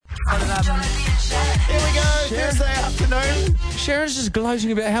Here we go, Thursday afternoon. Sharyn's just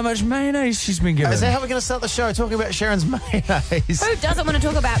gloating about how much mayonnaise she's been given. Is that how we're going to start the show, talking about Sharyn's mayonnaise? Who doesn't want to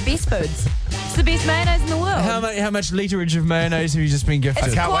talk about best foods? It's the best mayonnaise in the world. How much literage of mayonnaise have you just been gifted?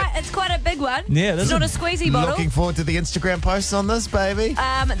 It's quite a big one. Yeah, it's not a squeezy bottle. Looking forward to the Instagram posts on this, baby.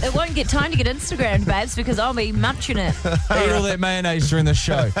 It won't get time to get Instagrammed, babes, because I'll be munching it. Eat all that mayonnaise during the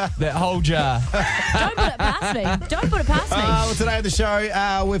show. That whole jar. Don't put it past me. Don't put it past me. Well, today on the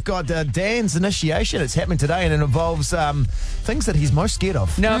show, we've got Dan's initiation. It's happening today, and it involves things that he's most scared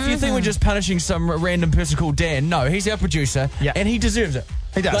of. Now, if you think we're just punishing some random person called Dan, no, he's our producer, and he deserves it.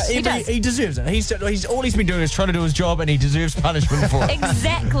 He does. He deserves it. He's all he's been doing is trying to do his job, and he deserves punishment for it.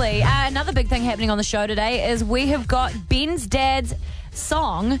 Exactly. Another big thing happening on the show today is we have got Ben's dad's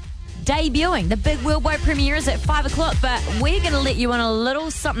song debuting. The big worldwide premiere is at 5 o'clock, but we're going to let you on a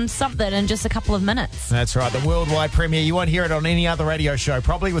little something in just a couple of minutes. That's right, the worldwide premiere. You won't hear it on any other radio show,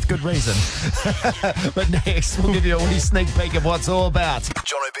 probably with good reason. But next, we'll give you a wee sneak peek of what's all about.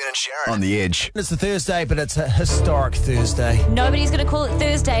 Jono, Ben and Sharyn on the edge. It's a Thursday, but it's a historic Thursday. Nobody's going to call it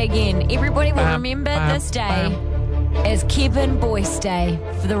Thursday again. Everybody will remember this day as Kevin Boyce Day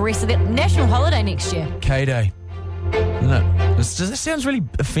for the rest of the national holiday next year. K-Day. No, this sounds really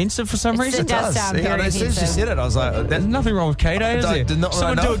offensive for some reason. It does sound very as soon as you said it, I was like, there's nothing wrong with K-Day, is there?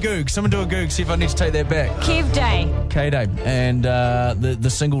 Someone do a Goog, see if I need to take that back. Kev Day. K-Day. And the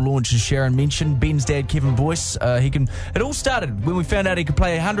single launch, as Sharyn mentioned, Ben's dad, Kevin Boyce, it all started when we found out he could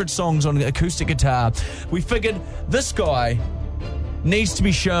play 100 songs on acoustic guitar. We figured this guy needs to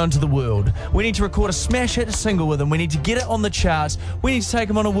be shown to the world. We need to record a smash hit single with him. We need to get it on the charts. We need to take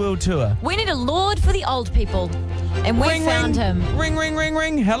him on a world tour. We need a lord for the old people. And we found him. Ring, ring, ring,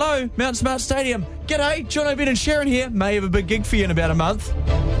 ring. Hello, Mount Smart Stadium. G'day, Jono, Ben and Sharyn here. May have a big gig for you in about a month.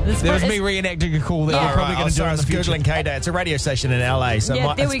 That was me reenacting a call that we're probably going to do in the future. Googling K-Day. It's a radio station in LA, so it's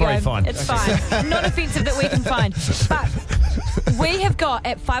probably fine. It's fine. Not offensive that we can find. But we have got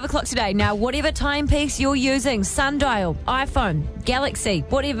at 5 o'clock today. Now, whatever timepiece you're using, sundial, iPhone, Galaxy,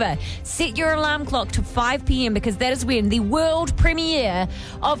 whatever, set your alarm clock to 5 p.m. because that is when the world premiere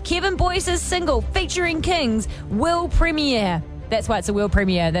of Kevin Boyce's single featuring Kings will premiere. That's why it's a world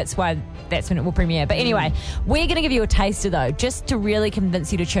premiere. That's when it will premiere. But anyway, we're going to give you a taster, though, just to really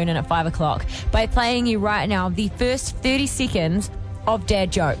convince you to tune in at 5 o'clock by playing you right now the first 30 seconds of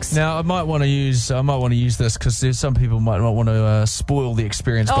dad jokes. Now, I might want to use this because there's some people might not want to spoil the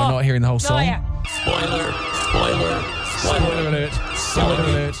experience by not hearing the whole song. Oh, yeah. Spoiler alert.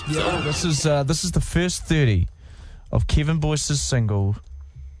 Yeah, this is the first 30 of Kevin Boyce's single,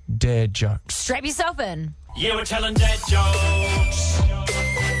 Dad Jokes. Strap yourself in. Yeah, we're telling dad jokes.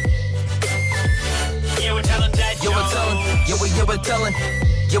 Yeah, we're telling dad jokes. Yeah, we're telling,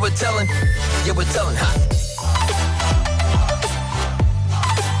 ha.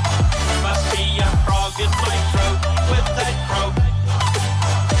 Must be a frog in my throat with that croak.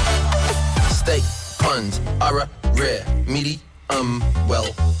 Steak puns are a rare, meaty, well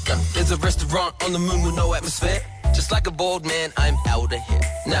done. There's a restaurant on the moon with no atmosphere. Just like a bald man, I'm out of here.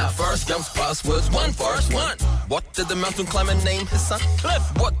 Now, Forrest Gump's passwords, one Forrest, one. What did the mountain climber name his son? Cliff.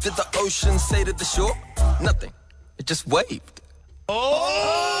 What did the ocean say to the shore? Nothing. It just waved.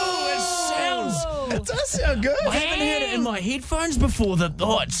 It does sound good. I haven't heard it in my headphones before.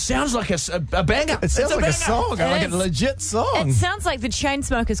 It sounds like a banger. It sounds like a song, like a legit song. It sounds like the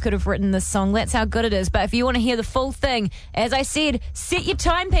Chainsmokers could have written this song. That's how good it is. But if you want to hear the full thing, as I said, set your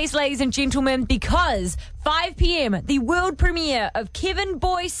timepiece, ladies and gentlemen, because 5 p.m, the world premiere of Kevin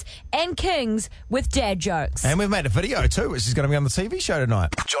Boyce and Kings with Dad Jokes. And we've made a video too, which is going to be on the TV show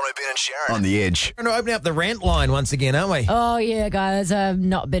tonight. Jono, Ben and Sharyn on the edge. We're going to open up the rant line once again, aren't we? Oh, yeah, guys, I've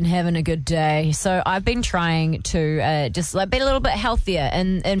not been having a good day. So I've been trying to just be a little bit healthier.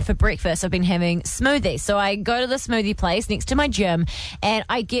 And for breakfast, I've been having smoothies. So I go to the smoothie place next to my gym, and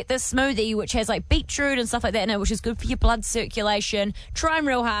I get this smoothie, which has like beetroot and stuff like that in it, which is good for your blood circulation. Trying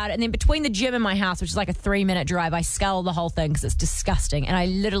real hard. And then between the gym and my house, which is like a 3-minute drive, I scull the whole thing because it's disgusting. And I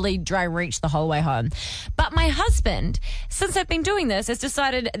literally dry reach the whole way home. But my husband, since I've been doing this, has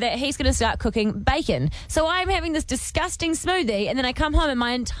decided that he's going to start cooking bacon. So I'm having this disgusting smoothie, and then I come home and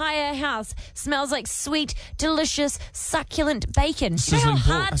my entire house smells like sweet, delicious, succulent bacon. Do you know how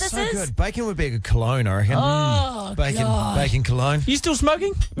hard this is? Good. Bacon would be a good cologne, I reckon. Oh, God. Bacon cologne. You still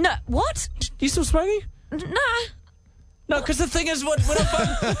smoking? No, what? You still smoking? Nah. No, because the thing is, what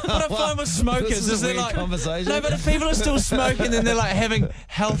I find with smokers is they're like, conversation. no, but if people are still smoking, then they're like having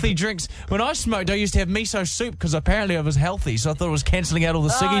healthy drinks. When I smoked, I used to have miso soup because apparently I was healthy, so I thought it was cancelling out all the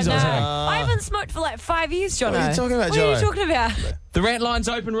ciggies I was having. I haven't smoked for like 5 years, Jono. What are you talking about, What are you Jono? talking about? The rant line's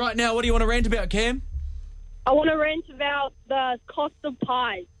open right now. What do you want to rant about, Cam? I want to rant about the cost of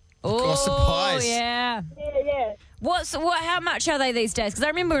pies. Frosted pies. yeah. Yeah. How much are they these days? Because I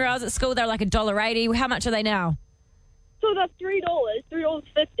remember when I was at school, they were like $1.80. How much are they now? So that's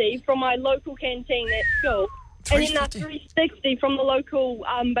 $3.50 from my local canteen at school. And then that's $3.60 from the local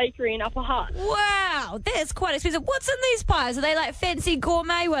bakery in Upper Hutt. Wow, that's quite expensive. What's in these pies? Are they like fancy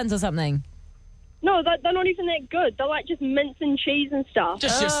gourmet ones or something? No, they're not even that good. They're like just mince and cheese and stuff.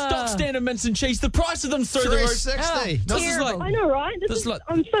 Just your stock standard mince and cheese. The price of them through the roof. $3.60. This is like, I know, right?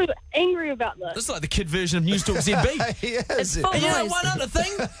 I'm so angry about this. this is like the kid version of News Talk ZB. Yes. full And you know noise. one other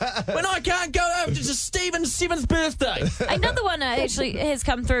thing? When I can't go over to Stephen's 7th birthday. Another one actually has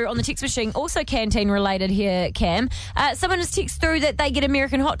come through on the text machine, also canteen related here, Cam. Someone has texted through that they get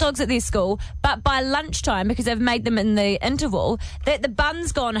American hot dogs at their school, but by lunchtime, because they've made them in the interval, that the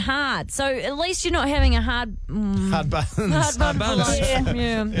bun's gone hard. So at least you're not having a hard Hard buns. hard bun for buns. lunch.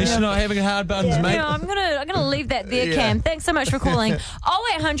 Yeah. Yes, you're not having hard buns, mate. Yeah, I'm gonna leave that there, Yeah. Cam. Thanks so much for calling.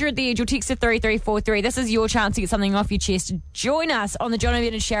 0800 The Edge, or text to 3343. This is your chance to get something off your chest. Join us on the Jono,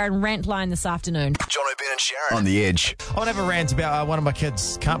 Ben and Sharyn rant line this afternoon. Jono, Ben and Sharyn. On the Edge. I want to have a rant about one of my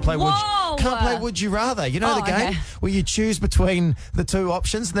kids can't play Whoa! Would You Rather. You know Oh, the game okay. where you choose between the two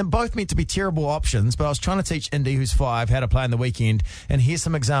options, and they're both meant to be terrible options. But I was trying to teach Indy, who's 5, how to play in the weekend, and here's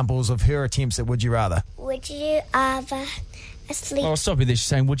some examples of her attempts at Would You Rather. Would you rather asleep? Oh, stop you there. She's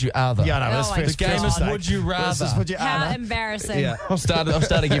saying, would you rather? Yeah, I know. Oh, This my first The game is mistake. Would You Rather. This is Would You How Rather. embarrassing. Yeah. I'll start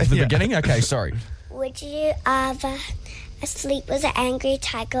again from the Yeah. beginning. Okay, sorry. Would you rather asleep with an angry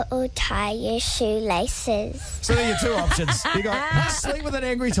tiger or tie your shoelaces? So there are your two options. You got sleep with an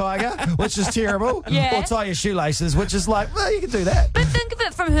angry tiger, which is terrible, Yeah. or tie your shoelaces, which is like, well, you can do that. But think of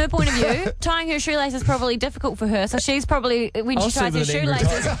it from her point of view. Tying her shoelaces is probably difficult for her. So she's probably, when I'll she ties her sleep with an angry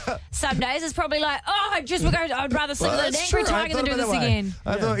shoelaces, some days it's probably like, I'd rather sleep with an that's angry true. I tiger than thought do of it this that way. again.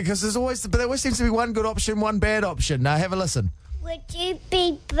 I thought, because there always seems to be one good option, one bad option. Now have a listen. Would you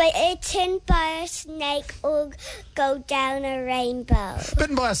be bitten by a snake or go down a rainbow?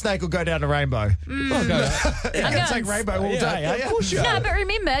 Bitten by a snake or go down a rainbow. I'll go. You can take rainbow all day, are you? Of course you are. No, but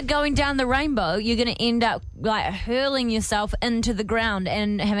remember, going down the rainbow, you're going to end up like hurling yourself into the ground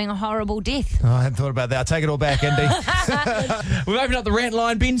and having a horrible death. Oh, I hadn't thought about that. I'll take it all back, Indy. We've opened up the rant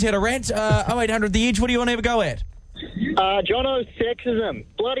line. Ben's had a rant. 0800 The Edge. What do you want to have a go at? Jono's sexism.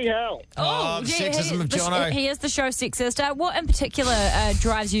 Bloody hell. Oh, sexism of Jono. He is the show sexist. What in particular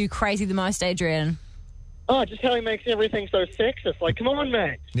drives you crazy the most, Adrian? Oh, just how he makes everything so sexist. Like, come on,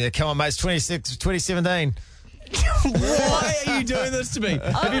 man. Yeah, come on, mate. It's 2017. Why are you doing this to me?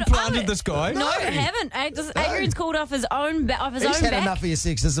 Have you planted this guy? No, I haven't. Adrian's called off his own He's had back. enough of your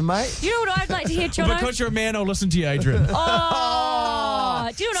sexism, mate. You know what I'd like to hear, Jono? Because you're a man, I'll listen to you, Adrian. Oh,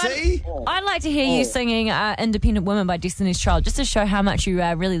 do you know what See? I'd like to hear you singing Independent Women by Destiny's Child, just to show how much you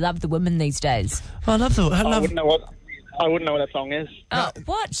really love the women these days. I love I wouldn't know what that song is.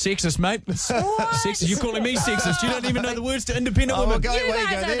 What? Sexist, mate. Sexist. You're calling me sexist. You don't even know the words to independent Oh, well, women. go, You where you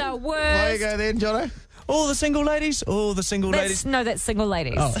guys go are then? the Where you worst. go then, Jono? All the single ladies. All the single ladies. That's single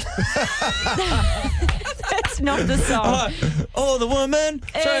ladies. Oh. That's not the song. Oh, the woman.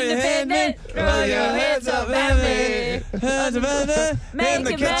 Throw your hand in. Independent, throw your hands up at me. Hands up at me. In the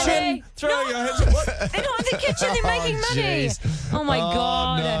Making kitchen. money. Throw No. your hands up. What? They're not in the kitchen, they're making money. jeez. Oh my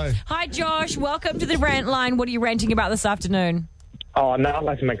God. no. Hi, Josh. Welcome to the rant line. What are you ranting about this afternoon? Oh, now I'd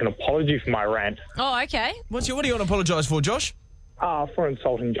like to make an apology for my rant. Oh, okay. What do you want to apologise for, Josh? For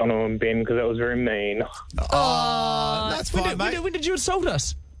insulting Jono and Ben, because that was very mean. That's fine, mate. When did you insult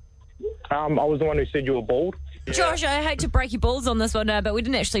us? I was the one who said you were bald. Josh, I hate to break your balls on this one, but we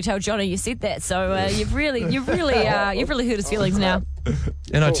didn't actually tell Johnny you said that, so you've really hurt his feelings now.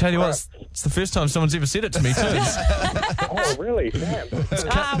 And I tell you what, it's the first time someone's ever said it to me, too. Oh, really? Damn. It's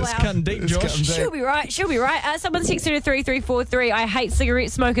Well. cutting deep, Josh. She'll be right. Someone's texted to 3343. I hate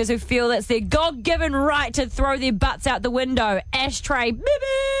cigarette smokers who feel that's their God-given right to throw their butts out the window. Ashtray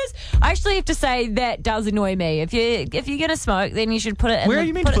bibbies. I actually have to say that does annoy me. If you're gonna smoke, then you should put it in Where are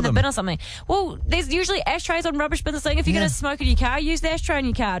you meant put to it in put the them? bin or something. Well, there's usually ashtrays on rubbish bins thing. If you're gonna smoke in your car, use the ashtray in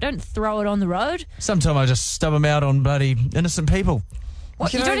your car. Don't throw it on the road. Sometimes I just stub them out on bloody innocent people.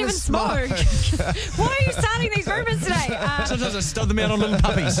 What? You don't even smoke. Why are you starting these rumours today? Sometimes I stub them out on little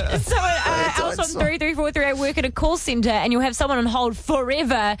puppies. So else on 3343, I work at a call centre and you'll have someone on hold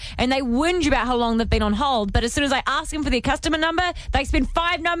forever and they whinge about how long they've been on hold, but as soon as I ask them for their customer number, they spend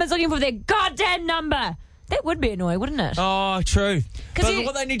 5 numbers looking for their goddamn number. That would be annoying, wouldn't it? Oh, true. But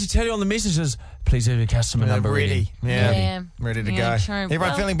what they need to tell you on the message is, please have your customer number ready. Yeah. Ready to go. True. Everyone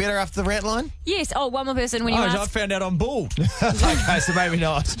Well, feeling better after the rant line? Yes. Oh, one more person when you Oh, I ask. found out I'm bald. Okay, so maybe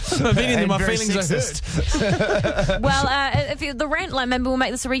not. I've been in And my very feelings are sexist. hurt. Well, the rant line, maybe we'll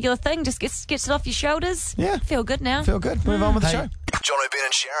make this a regular thing. Just gets it off your shoulders. Yeah. Feel good now. Feel good. Move on with the Hey, show. Jono, Ben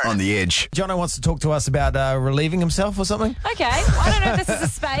and Sharyn on the Edge. Jono wants to talk to us about relieving himself or something. Okay, I don't know if this is a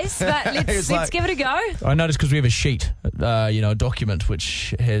space, but let's give it a go. I noticed because we have a sheet, a document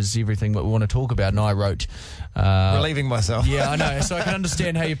which has everything that we want to talk about, and I wrote Relieving myself. Yeah, I know. So I can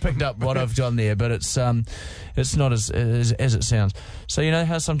understand how you picked up what I've done there, but it's not as it sounds. So you know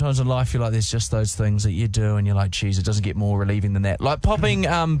how sometimes in life you're like, there's just those things that you do, and you're like, geez, it doesn't get more relieving than that. Like popping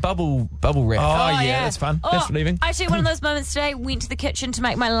bubble wrap. Oh yeah, that's fun. That's relieving. Actually, one of those moments today, went to the kitchen to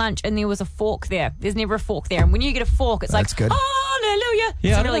make my lunch, and there was a fork there. There's never a fork there, and when you get a fork, it's That's like, good. hallelujah.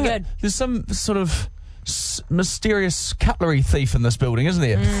 Yeah, It's really good. There's some sort of mysterious cutlery thief in this building, isn't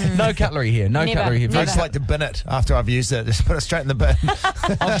there? No cutlery here. No Never, cutlery here. I just like to bin it after I've used it. Just put it straight in the bin.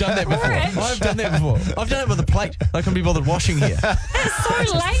 I've done that before. I've done that before. I've done it with a plate. I can't be bothered washing here. That's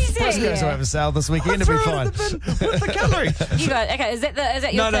so lazy. Tesco's will have a sale this weekend. It'll be fine. With the cutlery. You go. Okay, is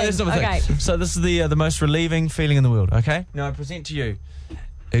that your No, thing? that's not the Okay. thing. So this is the most relieving feeling in the world, okay? Now I present to you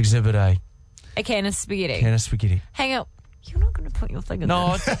Exhibit A. A can of spaghetti. Can of spaghetti. Hang up. You're not going to put your thing in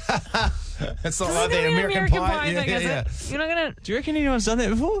No, there. It's not This like is the gonna be an American Pie. thing, is Yeah. it? You're not going to... do you reckon anyone's done that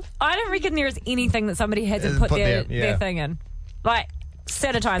before? I don't reckon there is anything that somebody hasn't put their thing in. Like,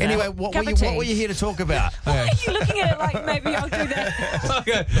 sanitizer. Anyway, what were you here to talk about? Why are you looking at it like maybe I'll do that?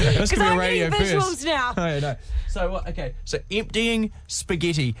 Okay, this could be I'm a radio getting visuals first. now. Oh, yeah, no. So what? Okay, so emptying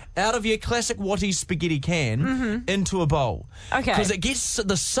spaghetti out of your classic Watties spaghetti can into a bowl. Okay. Because it gets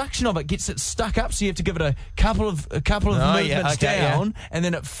the suction of it gets it stuck up, so you have to give it a couple of movements down, and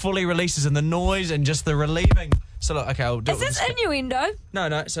then it fully releases, and the noise and just the relieving. So look, okay, I'll do Is it. this innuendo?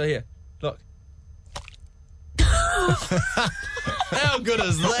 No. So here, look. How good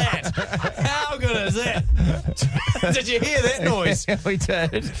is that? How good is that? Did you hear that noise? Yeah, we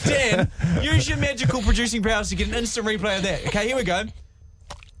did. Dan, use your magical producing powers to get an instant replay of that. Okay, here we go.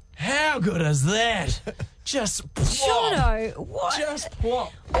 How good is that? Just plop. Jono, what? Just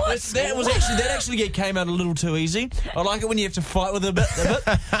plop. That actually came out a little too easy. I like it when you have to fight with it a bit,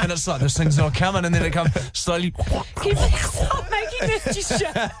 and it's like this thing's not coming, and then it comes slowly. Can you stop making this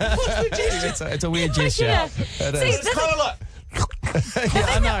gesture? What's the gesture? It's a weird gesture. It is. It's kind of like.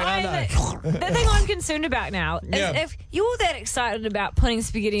 Yeah, I know. The thing I'm concerned about now is if you're that excited about putting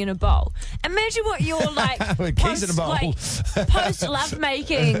spaghetti in a bowl, imagine what you're like With keys in a bowl. post love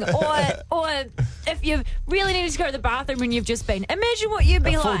making, or if you really needed to go to the bathroom and you've just been. Imagine what you'd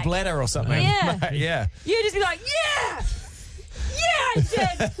be A full like. bladder or something. Yeah. Yeah. You'd just be like, yeah, I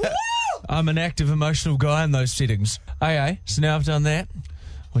did. Woo! I'm an active, emotional guy in those settings. Okay, so now I've done that.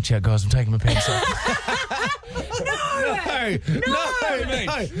 Watch out, guys! I'm taking my pants off. No. This is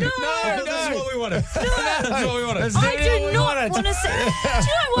what we wanted. That's what we wanted. I do not want to say. Do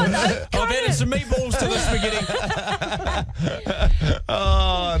you know what though? I've added some meatballs to the spaghetti.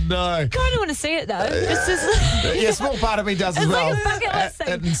 Oh no. Kind of want to see it though. Just as Yeah, a small part of me does as It's well. like a bucket list thing.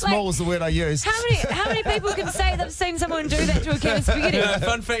 And small is the word I use. how many people can say they've seen someone do that to a can of spaghetti?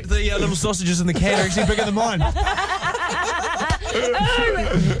 Fun fact: the little sausages in the can are actually bigger than mine.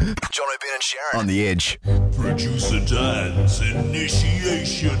 Jono, Ben and Sharyn on the Edge. Producer Dan's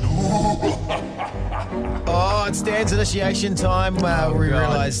initiation. Oh, it's Dan's initiation time. We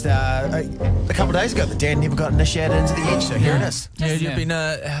realised a couple of days ago that Dan never got initiated into the Edge, so here it is. Yeah, you've been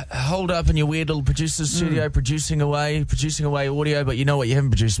holed up in your weird little producer's studio, producing away audio, but you know what you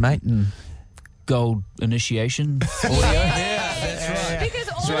haven't produced, mate? Gold initiation audio. Yeah, that's right. Because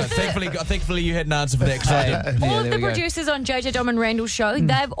all Right. of the, Thankfully, you had an answer for that because I didn't. all of the producers on JJ Dom and Randall's show,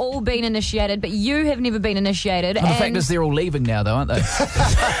 they've all been initiated, but you have never been initiated. Well, the fact is, they're all leaving now, though, aren't they? That's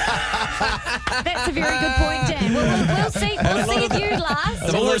a very good point, Dan. We'll see if you last.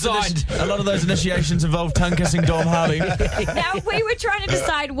 A lot of those initiations involve tongue kissing Dom Harvey. Now, we were trying to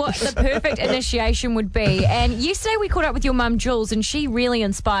decide what the perfect initiation would be, and yesterday we caught up with your mum, Jules, and she really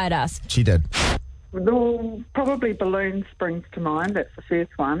inspired us. She did. Well, probably balloons springs to mind. That's the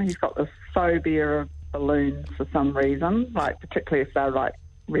first one. He's got this phobia of balloons for some reason, like particularly if they're like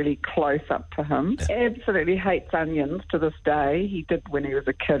really close up to him. Absolutely hates onions to this day. He did when he was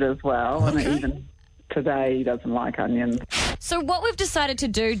a kid as well, and even today he doesn't like onions. So what we've decided to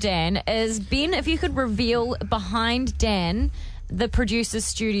do, Dan, is Ben, if you could reveal behind Dan the producer's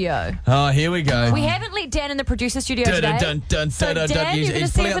studio. Oh, here we go. We haven't let Dan in the producer's studio today. So Dan, you're going to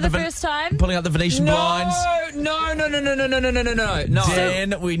see it for the first time? Pulling out the Venetian blinds. No.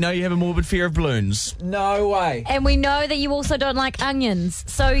 Dan, we know you have a morbid fear of balloons. No way. And we know that you also don't like onions.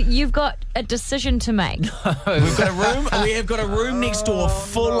 So you've got a decision to make. We've got a room. We have got a room next door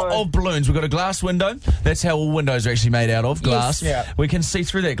full of balloons. We've got a glass window. That's how all windows are actually made out of glass. Yes. Yeah. We can see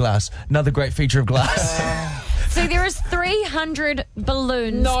through that glass. Another great feature of glass. So See, there is 300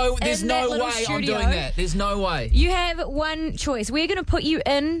 balloons. No, there's in that no little way I'm studio. doing that. There's no way. You have one choice. We're going to put you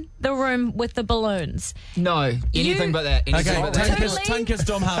in the room with the balloons. No, anything but that. Anything Okay, but that. tongue kiss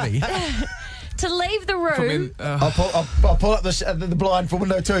Dom Harvey. To leave the room, I'll pull up the blind for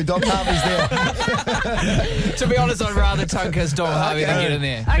window 2. Dom Harvey's there. To be honest, I'd rather tongue kiss Dom Harvey than get in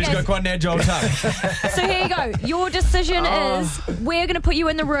there. Okay. He's got quite an agile tongue. So here you go. Your decision is we're going to put you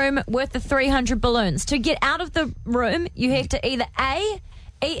in the room with the 300 balloons. To get out of the room, you have to either A,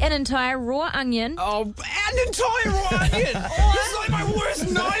 eat an entire raw onion. Oh, an entire raw onion! This is like my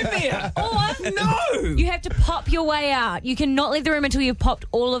worst nightmare! Or No! you have to pop your way out. You cannot leave the room until you've popped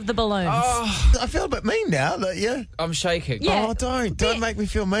all of the balloons. I feel a bit mean now. That I'm shaking. Yeah. Oh, don't make me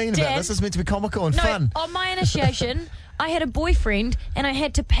feel mean about Dan, this. This is meant to be comical and No, fun. on my initiation, I had a boyfriend and I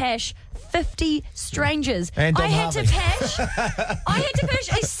had to pash 50 strangers. And Dom I had to pash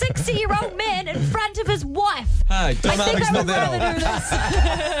a 60-year-old man in front of his wife. Hey, Dom I think Harvey's I not would that rather old. do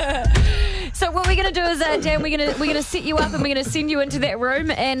this. So what we're going to do is, Dan, we're going to set you up and we're going to send you into that room.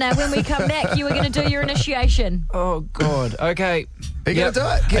 And when we come back, you are going to do your initiation. Oh, God. Okay. Are you going to do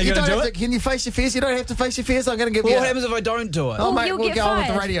it? Are you gonna do it? Can you face your fears? You don't have to face your fears. I'm going to give Well, you. what happens if I don't do it? Oh, mate, you'll we'll get go on with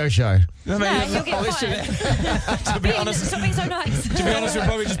the fired. radio show. No, you'll get fired. To be honest, Stop being so nice. to be honest, we'll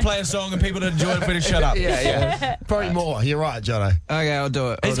probably just play a song and people that enjoy it better shut up. Yeah. Probably more. You're right, Jono. Okay, I'll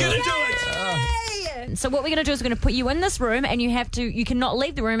do it. He's I'll do going to it. do it. So what we're going to do is we're going to put you in this room and you cannot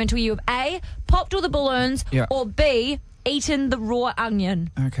leave the room until you have A, popped all the balloons, Yeah. or B, eaten the raw onion.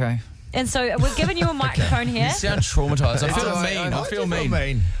 Okay. And so we've given you a microphone here. You sound traumatised. I feel Alright, mean. I feel I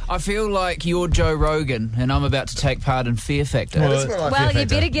mean. I feel like you're Joe Rogan and I'm about to take part in Fear Factor. Well, you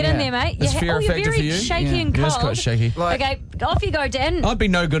better get in there, mate. Is You're Fear Factor very for you? shaky Yeah. and It is cold. quite shaky. Okay, off you go, Dan. I'd be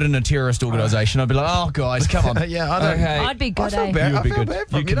no good in a terrorist organisation. I'd be like, oh, guys, come on. Yeah, I know. Okay. I'd be good, eh? You would I be feel good. bad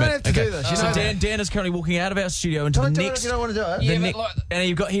for him. You commit. don't have to do this. You So know Dan is currently walking out of our studio into Don't the do it next. if you don't want to do it. Yeah, the but like- and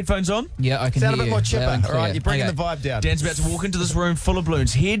you've got headphones on? Yeah, I can Sound a hear bit you. more chipper. Loud and All right, clear. you're bringing Okay. the vibe down. Dan's about to walk into this room full of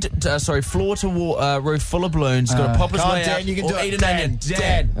balloons. Floor to roof full of balloons. Got to pop his Come on, way Dan, out you can or do it. eat an Dan, onion.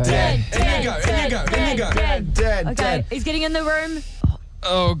 Dan, Dan, In you go, in you go, in you go. Dan. Okay, he's getting in the room.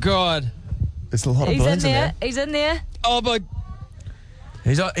 Oh, God. There's a lot of He's in balloons in there. there. He's in there. Oh, my...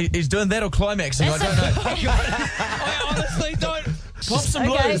 He's doing that or climaxing. I don't know. I honestly don't... Pop some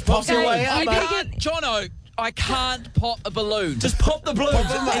Okay, balloons. Pop okay. your way out. You mate. better get- Jono, I can't pop a balloon. Just pop the balloons.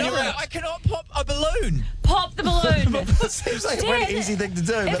 I cannot pop a balloon. Pop the balloon. That seems like a pretty Dan, easy thing to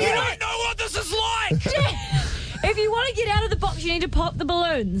do. if But you I don't know what this is like. If you want to get out of the box, you need to pop the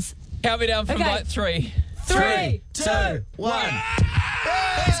balloons. Count me down from Okay. like 3. 3, 2, 1.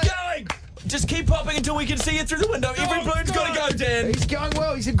 He's going. Just keep popping until we can see it through the window. Every balloon's got to go, Dan. He's going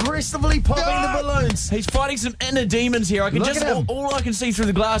well. He's aggressively popping the balloons. He's fighting some inner demons here. I can Look just at him. all I can see through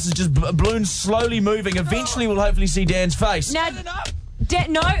the glass is just balloons slowly moving. Eventually, we'll hopefully see Dan's face. Now,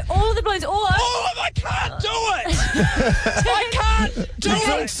 no, all of the balloons, Oh, I can't do it. I can't do You're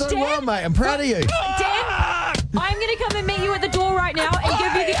doing it. so Dan? well, mate. I'm proud of you. Dan, I'm going to come and meet you at the door right now and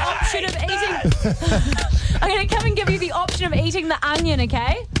give you the option of eating. I'm going to come and give you the option of eating the onion,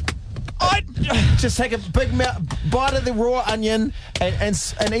 okay? Just take a big bite of the raw onion and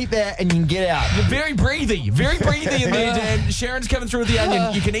eat that, and you can get out. You're very breathy in there, Dan. Sharyn's coming through with the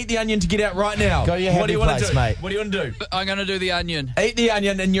onion. You can eat the onion to get out right now. Go to your What do you happy want to place, do, mate. What do you want to do? I'm going to do the onion. Eat the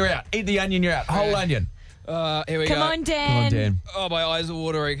onion and you're out. Eat the onion, you're out. Whole onion. Here we go. Come on, Dan. Come on, Dan. Oh, my eyes are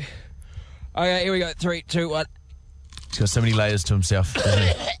watering. Okay, here we go. 3, 2, 1. He's got so many layers to himself, doesn't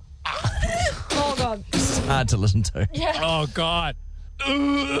he? Oh, God. It's hard to listen to. Oh, God.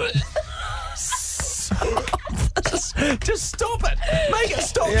 Just stop it. Make it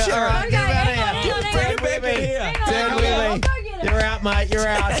stop, Yeah, Sharyn. all right, Okay, get him out of hang on, here. hang on, Bring hang it back in here. Hang on, Dan I'll Wheely. go get it. You're out, mate. You're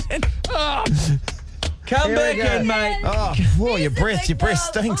out. Come Here back we go. in, mate. Oh, whoa, your breath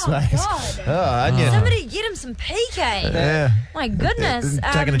stinks, Oh, mate. God. Oh, onion. Somebody get him some PK. Yeah. My goodness.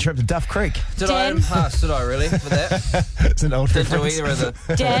 Taking a trip to Duff Creek. Did Dan? I pass? Did I really? For that? It's an old Didn't do reference. either of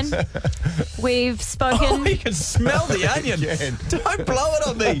the... Dan, we've spoken. Oh, you can smell the onion. Don't blow it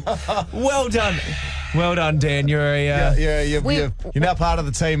on me. Well done. Well done, Dan. You're a... You're now part of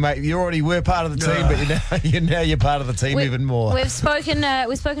the team, mate. You already were part of the team, but you're part of the team even more. We've spoken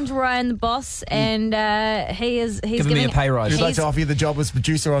to Ryan, the boss, and he's Giving me giving a pay rise. We'd like to offer you the job as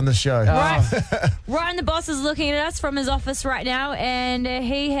producer on the show. Ryan, the boss, is looking at us from his office right now, and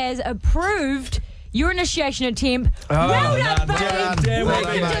he has approved your initiation attempt. Well done, buddy. Dan, well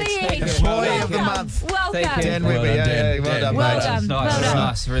Welcome done, to mate. the edge. Employee of the month. Welcome. Thank you. Dan Well Webby, done, yeah, Dan. well done, Well mate. done. Nice. Well done.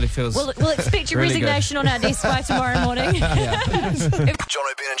 Nice. It really feels... We'll expect your Really good. resignation on our desk by tomorrow morning. Jono,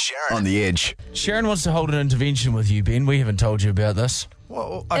 Ben and Sharyn. On the edge. Sharyn wants to hold an intervention with you, Ben. We haven't told you about this.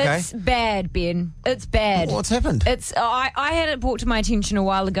 Well, okay. It's bad, Ben. It's bad. What's happened? I had it brought to my attention a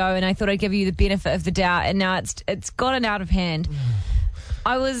while ago, and I thought I'd give you the benefit of the doubt, and now it's gotten out of hand.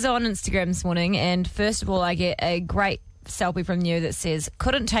 I was on Instagram this morning, and first of all, I get a great selfie from you that says,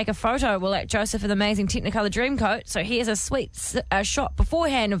 couldn't take a photo. We'll let Joseph in the amazing Technicolor Dreamcoat. So here's a sweet shot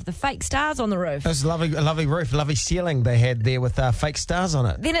beforehand of the fake stars on the roof. It was a lovely roof, lovely ceiling they had there with fake stars on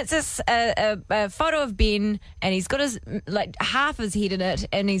it. Then it's a photo of Ben, and he's got his half his head in it,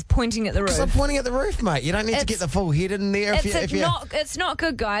 and he's pointing at the roof. Because I'm pointing at the roof, mate. You don't need to get the full head in there. It's not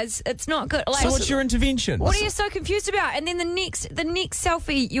good, guys. It's not good. So what's your intervention? What are you so confused about? And then the next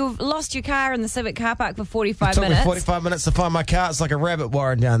selfie, you've lost your car in the Civic car park for 45 minutes. It took me 45 minutes to find my car. It's like a rabbit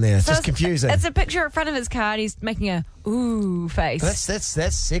warren down there. It's just confusing. It's a picture in front of his car, and he's making a ooh face. That's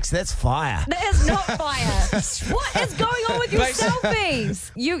sex. That's fire. That is not fire. What is going on with your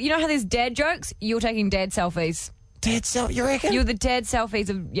selfies? You know how there's dad jokes? You're taking dad selfies. Dad selfie, you reckon? You're the dad selfies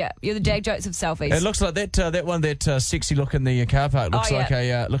of you're the dad jokes of selfies. It looks like that sexy look in the car park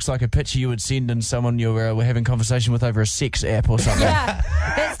looks like a picture you would send in someone you were having conversation with over a sex app or something. Yeah,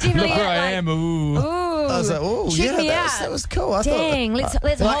 that's definitely look where I am. Ooh. I was like, oh yeah, that was cool. I Dang, thought,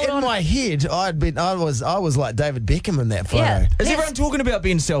 let's hold on. In my head, I was like David Beckham in that photo. Yeah. Is everyone talking about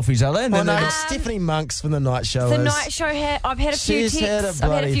being selfies, are they? It's Stephanie Monks from the night show. The night show I've had a few texts.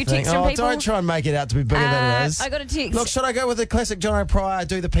 I've had a few texts from people. Don't try and make it out to be bigger than it is. I got a text. Look, should I go with the classic Jono Pryor,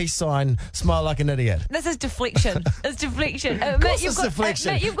 do the peace sign, smile like an idiot? This is deflection. It's deflection. Of course it's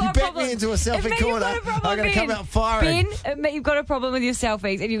deflection. You've got you a back problem. me into a selfie corner. I'm going to come out firing. Ben, admit you've got a problem with your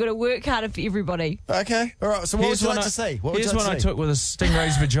selfies, and you've got to work harder for everybody. Okay. All right. So what would you like to see? Here's one I took with a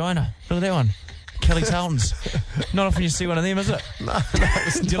stingray's vagina. Look at that one. Kelly Talton's. Not often you see one of them, is it? No, do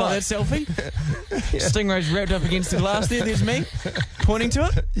you like that selfie? Stingray's wrapped up against the glass there. There's me pointing to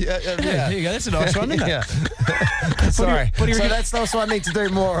it. Yeah. There you go. That's a nice one, isn't it? Yeah. Sorry. So that's also I need to do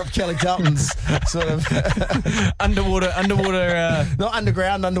more of Kelly Talton's sort of underwater. Not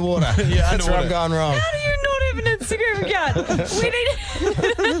underground, underwater. Yeah, that's where I'm going wrong. How do you not have an Instagram account? We need.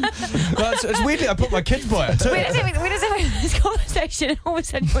 Well, it's weird. I put my kids by it too. We're just having this conversation, and all of a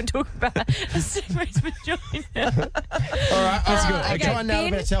sudden you want to talk about a stingray's vagina. All right, let's go. Okay, try and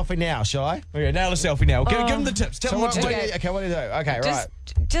nail a selfie now, shall I? Okay, nail a selfie now. Give them the tips. Tell them what to do. Okay, what do you do? Okay, right.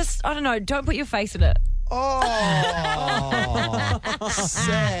 Just I don't know. Don't put your face in it. Oh,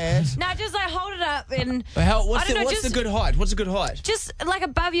 sad. Now just hold it up and. What's the good height? What's a good height? Just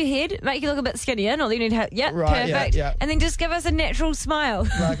above your head, make you look a bit skinnier. Or you need to right, perfect. Yeah. And then just give us a natural smile.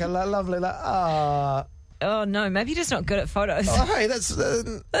 Like a lovely, Oh no, maybe you're just not good at photos. Oh, hey, that's a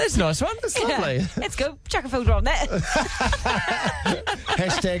nice one. That's lovely. Let's go. Chuck a filter on that.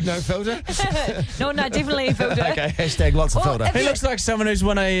 Hashtag no filter. No, definitely a filter. Okay, hashtag lots of filter. He looks like someone who's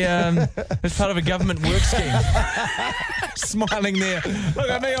won as part of a government work scheme. Smiling there. Look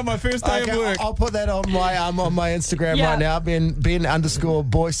at me on my first day of work. I'll put that on my Instagram right now. Ben _Boyce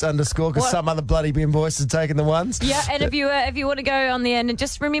 _ because some other bloody Ben Boyce has taken the ones. Yeah, and if you want to go on there and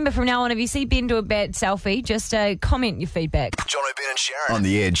just remember from now on, if you see Ben do a bad selfie, just comment your feedback. Jono, Ben and Sharyn on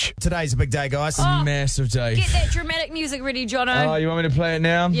the Edge. Today's a big day, guys. Massive day. Get that dramatic music ready, Jono. Oh, you want me to play it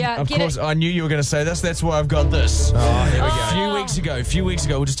now? Yeah, of course. I knew you were going to say this. That's why I've got this. Oh, here we go. A few weeks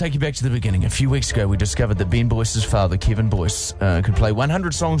ago, we'll just take you back to the beginning. A few weeks ago, we discovered that Ben Boyce's father, Kevin Boyce, could play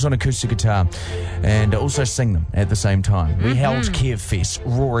 100 songs on acoustic guitar and also sing them at the same time. We held Kev Fest,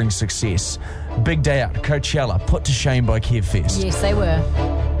 roaring success. Big day out, Coachella, put to shame by Kev Fest. Yes, they were.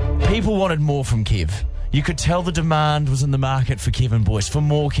 People wanted more from Kev. You could tell the demand was in the market for Kevin Boyce, for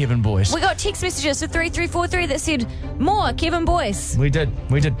more Kevin Boyce. We got text messages to 3343 that said, more Kevin Boyce. We did.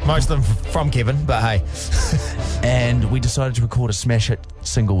 Most of them from Kevin, but hey. And we decided to record a smash hit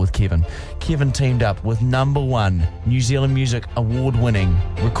single with Kevin. Kevin teamed up with #1 New Zealand Music award-winning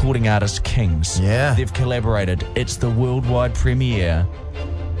recording artist Kings. Yeah. They've collaborated. It's the worldwide premiere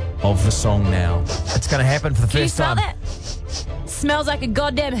of the song now. It's going to happen for the first time. Can you smell that? Smells like a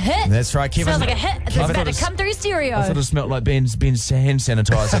goddamn hit. That's right, Kevin. Smells like a hit. It's about to come through stereo. I thought it smelled like Ben's hand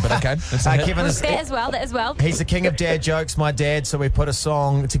sanitizer, but okay. Kevin is that as well. He's the king of dad jokes, my dad. So we put a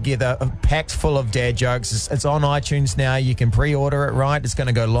song together, packed full of dad jokes. It's on iTunes now. You can pre-order it. Right, it's going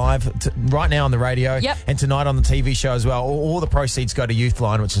to go live right now on the radio. Yep. And tonight on the TV show as well. All the proceeds go to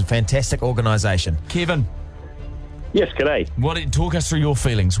Youthline, which is a fantastic organisation. Kevin. Yes, g'day. Talk us through your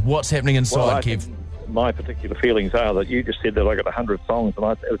feelings. What's happening inside, Kev? My particular feelings are that you just said that I got 100 songs,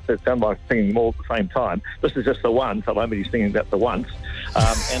 and it sounded like singing them all at the same time. This is just the one, so I'm only singing that the once.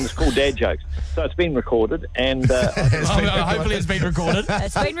 and it's called Dad Jokes. So it's been recorded, and hopefully it's been recorded.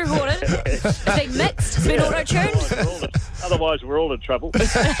 It's been recorded. It's been mixed. It's been auto-tuned. Otherwise, we're all in trouble.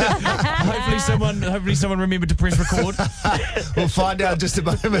 Hopefully someone remembered to press record. We'll find out in just a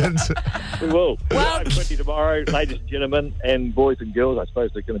moment. We will. Well, 9:20 tomorrow, ladies and gentlemen, and boys and girls. I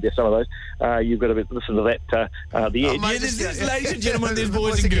suppose there's going to be some of those. You've got to listen to that. The Edge. Yeah, there's ladies and gentlemen, there's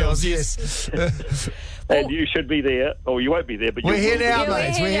boys and girls. Yes. And you should be there, or you won't be there, but We're you here will now, be.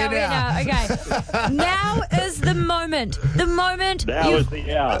 mate. We're here now. Okay. Now is the moment. The moment Now is you've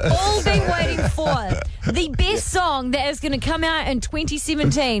the hour. all been waiting for. The best song that is going to come out in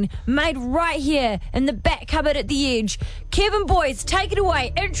 2017, made right here in the back cupboard at the Edge. Kevin Boyce, take it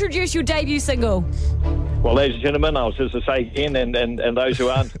away. Introduce your debut single. Well, ladies and gentlemen, I'll just say again, and those who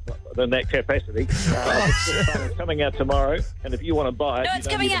aren't in that capacity, it's coming out tomorrow, and if you want to buy it... No, it's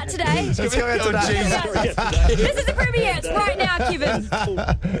coming out today. It's coming out today. This is the premiere. It's right now, Kevin.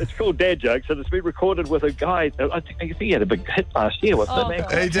 It's called Dad Jokes, and it's been recorded with a guy. I think he had a big hit last year. What's that name?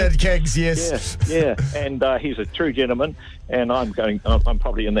 He did, Kings, yes. Yeah, and he's a true gentleman, and I'm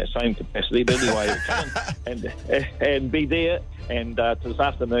probably in that same capacity. But anyway, come and be there, and this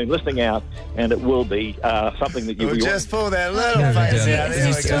afternoon, listening out, and it will be something that you We'll will just pull that little face out. There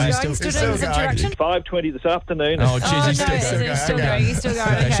we go. Still doing this introduction? 5:20 this afternoon. Oh, jeez, he's Still going. He's still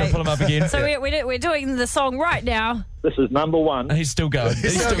going. Okay, shall I Okay. pull him up again? So we're doing the song right now. This is number one. He's still going.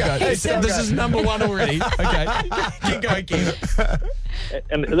 He's still going. This is number one already. Okay. Keep going, Kev.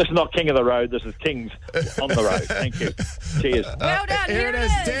 And this is not King of the Road. This is Kings on the Road. Thank you. Cheers. Well done. Here it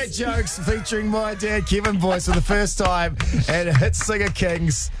is. Dad Jokes featuring my dad, Kevin Boyce, for the first time, and Hit Singer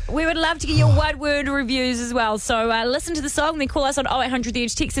Kings. We would love to get your one-word reviews as well. So listen to the song, then call us on 0800 The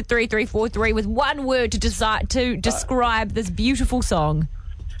Edge, text at 3343 with one word to describe this beautiful song.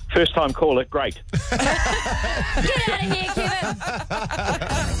 First time caller, great. Get out of here, Kevin.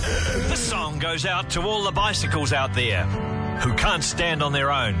 This song goes out to all the bicycles out there who can't stand on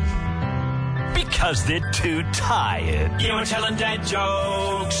their own because they're too tired. Yeah, we're telling dad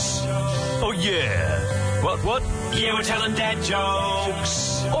jokes. Oh, yeah. What? Yeah, we're telling dad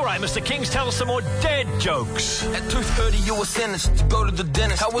jokes. All right, Mr. Kings, tell us some more dad jokes. At 2:30, you were sentenced to go to the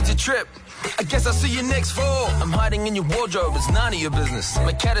dentist. How was your trip? I guess I'll see you next fall. I'm hiding in your wardrobe, it's none of your business.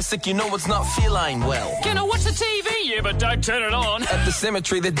 My cat is sick, you know it's not feline well. Can I watch the TV? Yeah, but don't turn it on. At the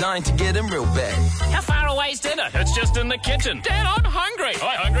cemetery, they're dying to get him real bad. How far away's dinner? It's just in the kitchen. Dad, I'm hungry.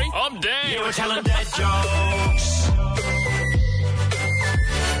 Hi, hungry. I'm Dad. You were telling dad jokes.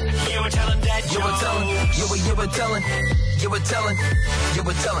 You were telling dad jokes. You were telling.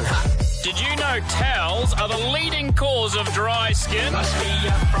 Ha. Did you know towels are the leading cause of dry skin? Must be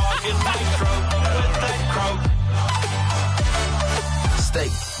a frog in nitro with that croak.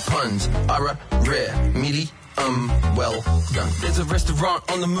 Steak puns are a rare, meaty, well done. There's a restaurant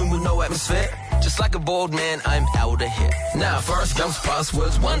on the moon with no atmosphere. Just like a bald man, I'm out of here. Now, Forrest Gump's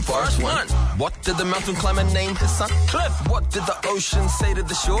passwords, one Forrest, one. What did the mountain climber name his son? Cliff. What did the ocean say to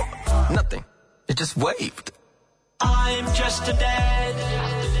the shore? Nothing. It just waved. I'm just a dad,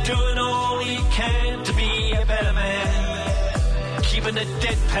 doing all he can to be a better man, keeping it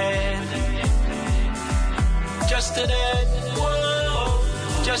deadpan. Just a dad, whoa,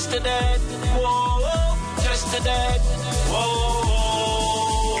 just a dad, whoa, just a dad, whoa.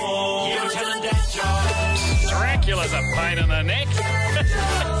 You were telling dad jokes. Dracula's a pain in the neck.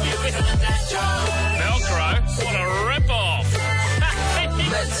 You were telling dad jokes. Velcro, what a rip-off.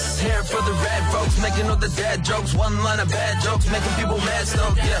 Let's hear it for the rad folks making all the dad jokes. One line of bad jokes making people mad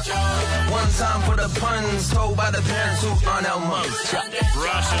stuff. Yeah. One time for the puns told by the parents who aren't our moms.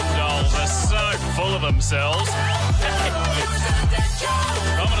 Russian dolls are so full of themselves.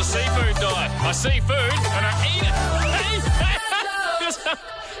 I'm on a seafood diet. I see food and I eat it.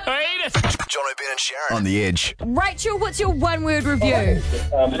 I eat it. Jono, Ben and Sharyn on the Edge. Rachel, what's your one-word review?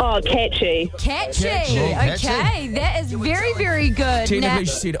 Catchy. Catchy. Catchy. Okay, that is very, very good. Technically,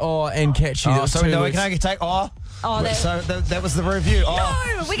 she said and catchy. Oh, so no, we can only take Oh, that- So that was the review. No,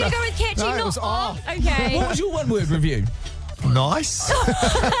 we're going to go with catchy, No, it not was Okay. What was your one-word review? Nice.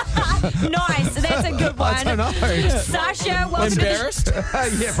 Nice. That's a good one. I don't know. Sasha, welcome Embarrassed?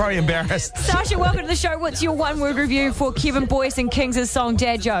 Yeah, probably embarrassed. Sasha, welcome to the show. What's your one-word review for Kevin Boyce and Kings' song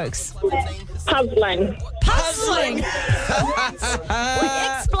Dad Jokes? Puzzling. Puzzling.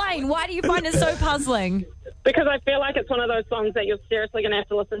 Explain. Why do you find it so puzzling? Because I feel like it's one of those songs that you're seriously going to have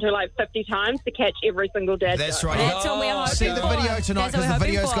to listen to like 50 times to catch every single dad That's joke. right. That's what we're hoping See the video for. tonight That's what because the we're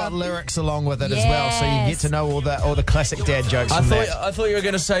video's hoping got for. lyrics along with it as well, so you get to know all the classic dad jokes from that. I thought you were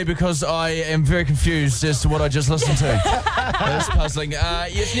going to say because I am very confused as to what I just listened to. That's puzzling.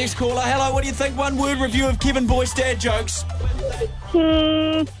 Yes, next caller. Hello, what do you think? One word review of Kevin Boyce dad jokes.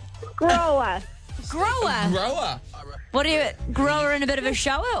 Grower. Grower. Grower. What are you, grower in a bit of a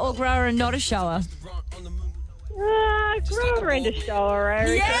shower or grower in not a shower? Grower into shower.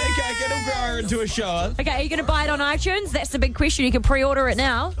 Okay, get him grower into a shower. Okay, are you going to buy it on iTunes? That's the big question. You can pre-order it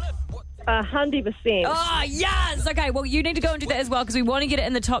now. 100%. Oh, yes. Okay, well, you need to go and do that as well because we want to get it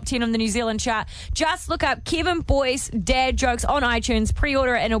in the top 10 on the New Zealand chart. Just look up Kevin Boyce dad jokes on iTunes,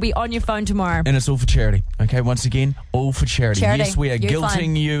 pre-order it, and it'll be on your phone tomorrow. And it's all for charity. Okay, once again, all for charity. Yes, we are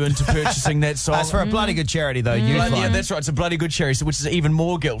guilting you into purchasing that song. That's for a bloody good charity, though. Yeah, that's right. It's a bloody good charity, so which is even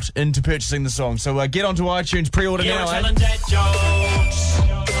more guilt into purchasing the song. So get onto iTunes, pre-order now. Telling dad jokes.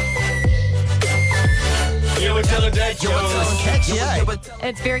 You were telling dad jokes.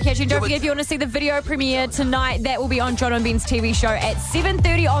 It's very catchy. Don't forget, if you want to see the video premiere tonight, that will be on Jono and Ben's TV show at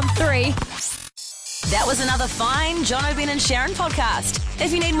 7:30 on 3. That was another fine Jono, Ben and Sharyn podcast.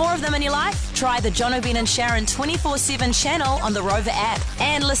 If you need more of them in your life, try the Jono, Ben and Sharyn 24/7 channel on the Rover app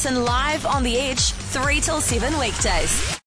and listen live on The Edge 3 till 7 weekdays.